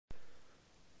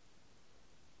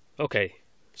Okay,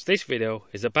 so this video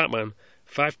is a Batman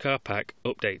 5-car pack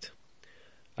update.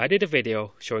 I did a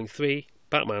video showing 3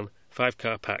 Batman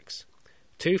 5-car packs,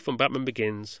 2 from Batman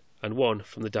Begins and 1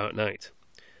 from The Dark Knight.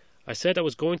 I said I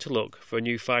was going to look for a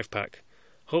new 5-pack,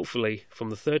 hopefully from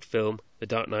the third film, The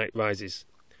Dark Knight Rises.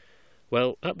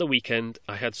 Well, at the weekend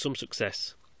I had some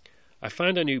success. I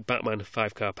found a new Batman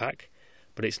 5-car pack,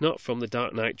 but it's not from the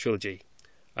Dark Knight trilogy.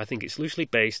 I think it's loosely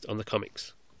based on the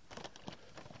comics.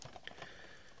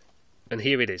 And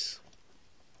here it is.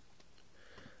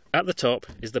 At the top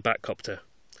is the Batcopter.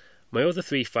 My other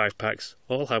 3 5-packs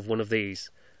all have one of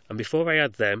these, and before I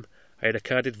had them, I had a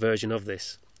carded version of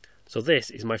this. So this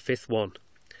is my 5th one.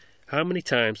 How many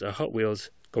times are Hot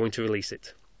Wheels going to release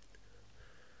it?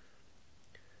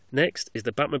 Next is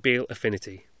the Batmobile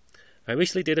Affinity. I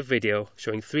recently did a video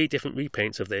showing 3 different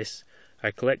repaints of this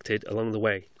I collected along the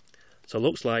way, so it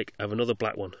looks like I have another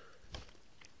black one.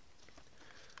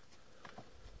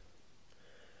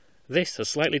 This has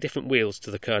slightly different wheels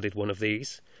to the carded one of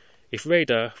these. If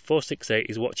Radar 468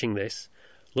 is watching this,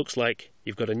 looks like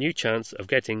you've got a new chance of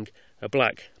getting a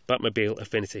black Batmobile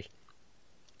Affinity.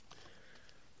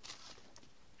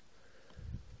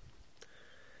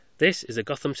 This is a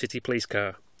Gotham City police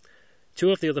car. 2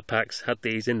 of the other packs had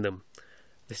these in them.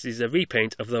 This is a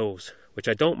repaint of those, which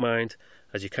I don't mind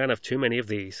as you can't have too many of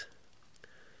these.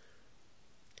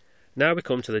 Now we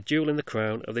come to the jewel in the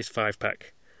crown of this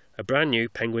 5-pack. A brand new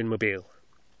Penguin Mobile.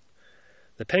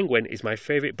 The Penguin is my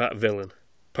favourite Bat villain,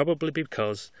 probably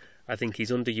because I think he's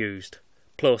underused.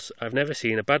 Plus, I've never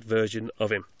seen a bad version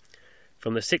of him.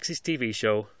 From the 60s TV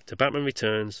show to Batman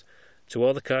Returns to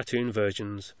all the cartoon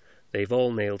versions, they've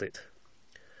all nailed it.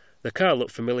 The car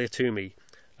looked familiar to me,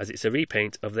 as it's a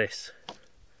repaint of this.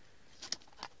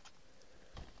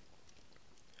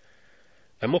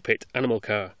 A Muppet animal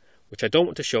car, which I don't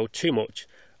want to show too much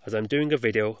as I'm doing a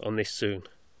video on this soon.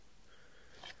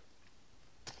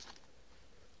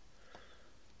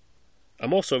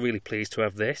 I'm also really pleased to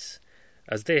have this,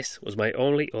 as this was my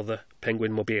only other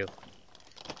Penguin Mobile.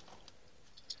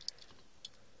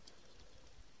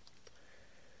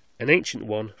 An ancient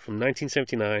one from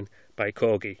 1979 by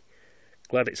Corgi.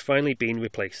 Glad it's finally been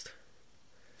replaced.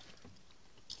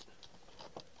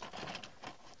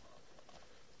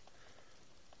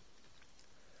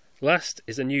 Last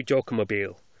is a new Joker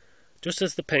Mobile. Just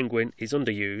as the Penguin is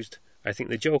underused, I think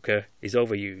the Joker is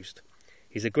overused.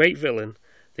 He's a great villain,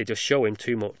 they just show him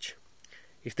too much.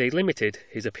 If they limited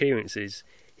his appearances,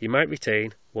 he might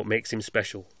retain what makes him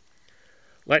special.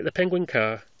 Like the Penguin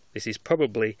car, this is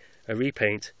probably a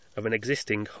repaint of an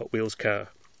existing Hot Wheels car.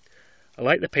 I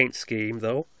like the paint scheme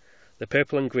though, the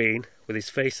purple and green with his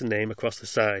face and name across the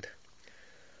side.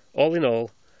 All in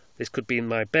all, this could be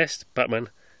my best Batman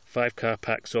 5-car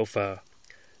pack so far.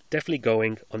 Definitely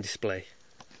going on display.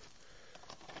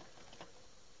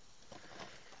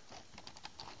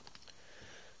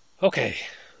 Okay,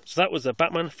 so that was the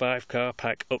Batman 5-car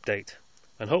pack update,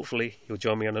 and hopefully you'll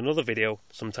join me on another video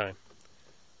sometime.